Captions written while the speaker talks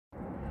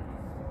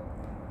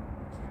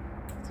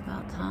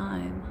about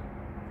time.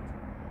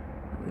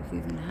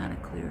 We've even had a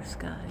clear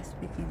sky,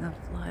 speaking of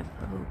live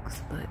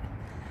oaks, but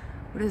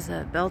what is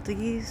that,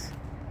 Belties?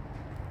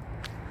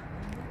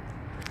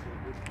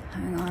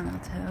 Hang on, I'll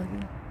tell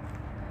you.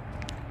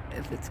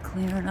 If it's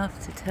clear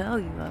enough to tell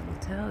you, I will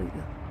tell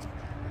you.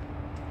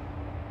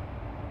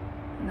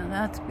 Now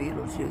that's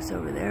Beetlejuice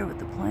over there with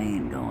the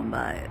plane going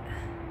by it.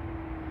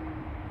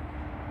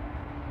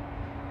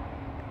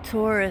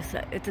 Taurus,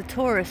 it's a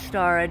Taurus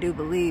star, I do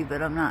believe,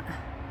 but I'm not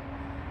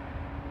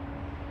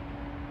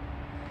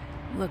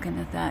looking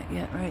at that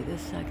yet right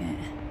this second.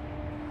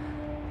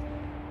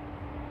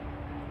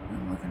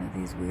 I'm looking at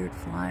these weird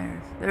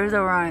flyers. There's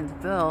Orion's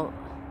Belt.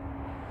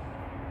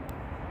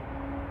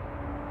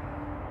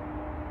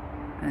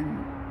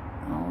 And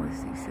I always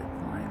see shit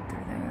flying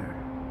through there.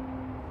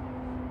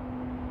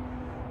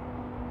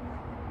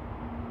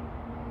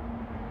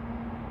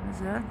 What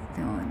is that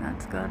doing?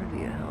 That's got to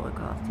be a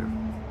helicopter.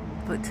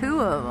 But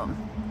two of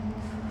them.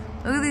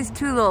 Look at these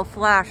two little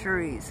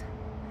flasheries.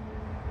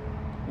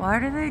 Why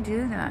do they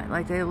do that?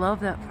 Like, they love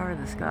that part of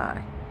the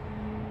sky.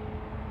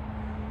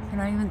 Can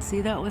I even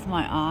see that with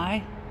my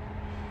eye?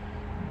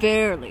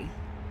 Barely.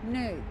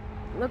 Nate,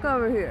 look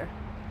over here.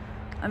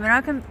 I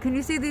mean, can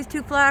you see these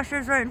two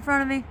flashers right in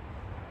front of me?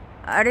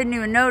 I didn't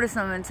even notice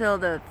them until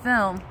the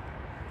film.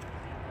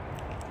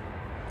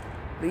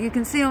 But you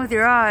can see them with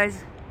your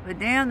eyes. But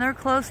damn, they're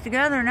close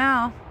together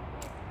now.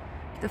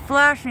 The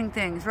flashing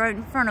things right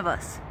in front of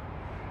us.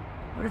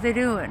 What are they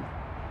doing?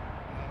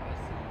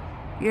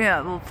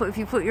 Yeah, well, if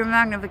you put your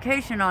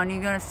magnification on,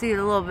 you're going to see it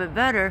a little bit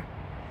better.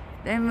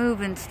 They're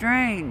moving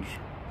strange.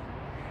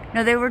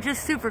 No, they were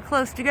just super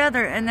close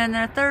together, and then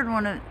the third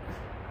one, it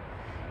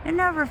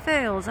never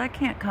fails. I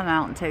can't come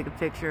out and take a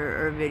picture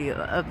or a video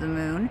of the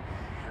moon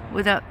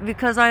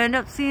because I end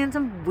up seeing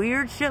some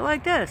weird shit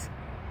like this.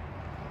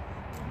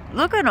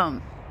 Look at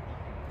them.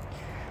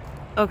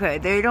 Okay,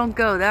 they don't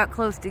go that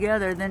close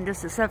together then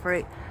just to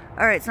separate.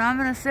 Alright, so I'm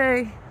going to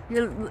say,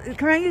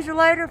 can I use your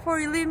lighter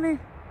before you leave me?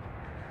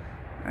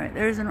 Alright,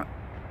 there's an...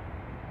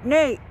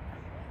 Nate,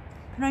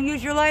 can I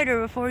use your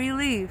lighter before you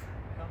leave?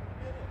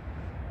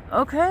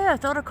 Okay, I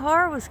thought a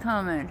car was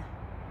coming.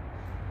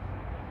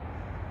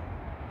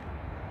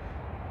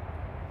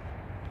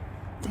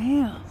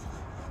 Damn.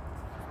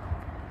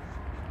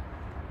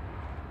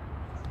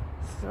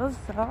 So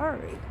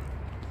sorry.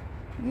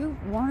 You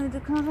wanted to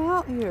come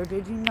out here,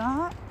 did you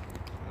not?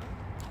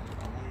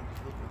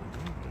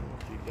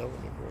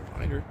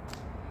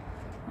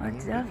 I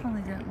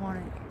definitely didn't want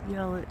to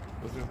yell it.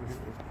 What's over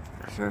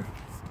here? Sure.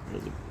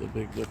 There's the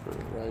Big Dipper,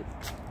 right?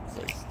 It's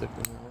like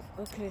sticking out.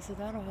 Okay, so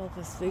that'll help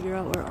us figure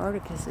out where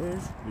Arcticus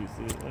is. Do you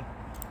see it there?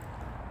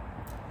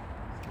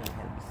 It's not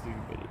hard to see,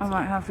 but it's I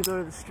might have to go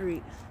to the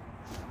street.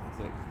 It's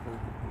like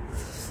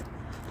perfect.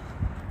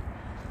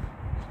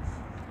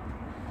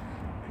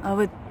 I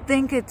would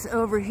think it's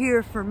over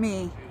here for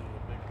me.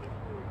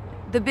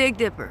 The Big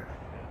Dipper.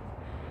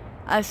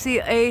 I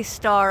see a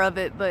star of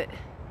it, but...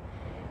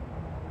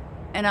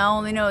 And I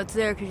only know it's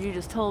there because you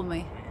just told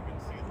me.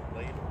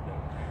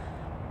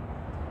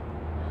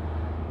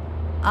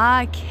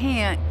 I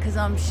can't because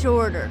I'm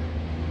shorter.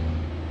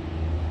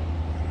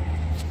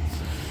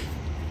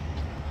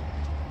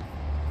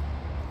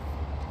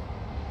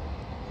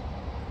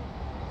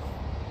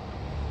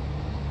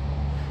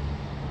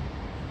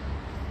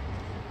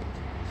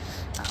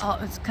 Oh,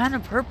 it's kind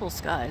of purple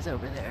skies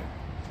over there.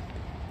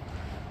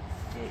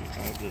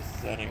 I have this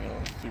setting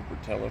on super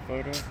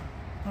telephoto.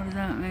 What does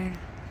that mean?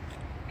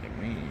 It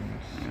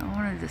means I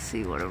wanted to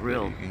see what a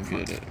real you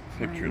can get a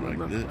picture like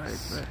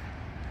this. Like, but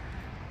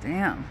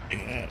damn.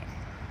 Yeah,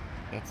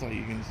 that's how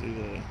you can see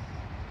the.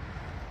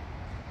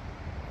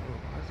 Oh,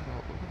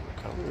 look at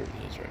the color it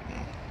is right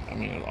now. I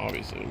mean, it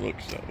obviously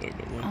looks that way,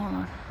 but look. Hold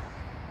on.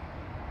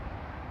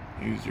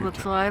 Use your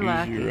Looks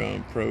lilac-y. use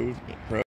your pro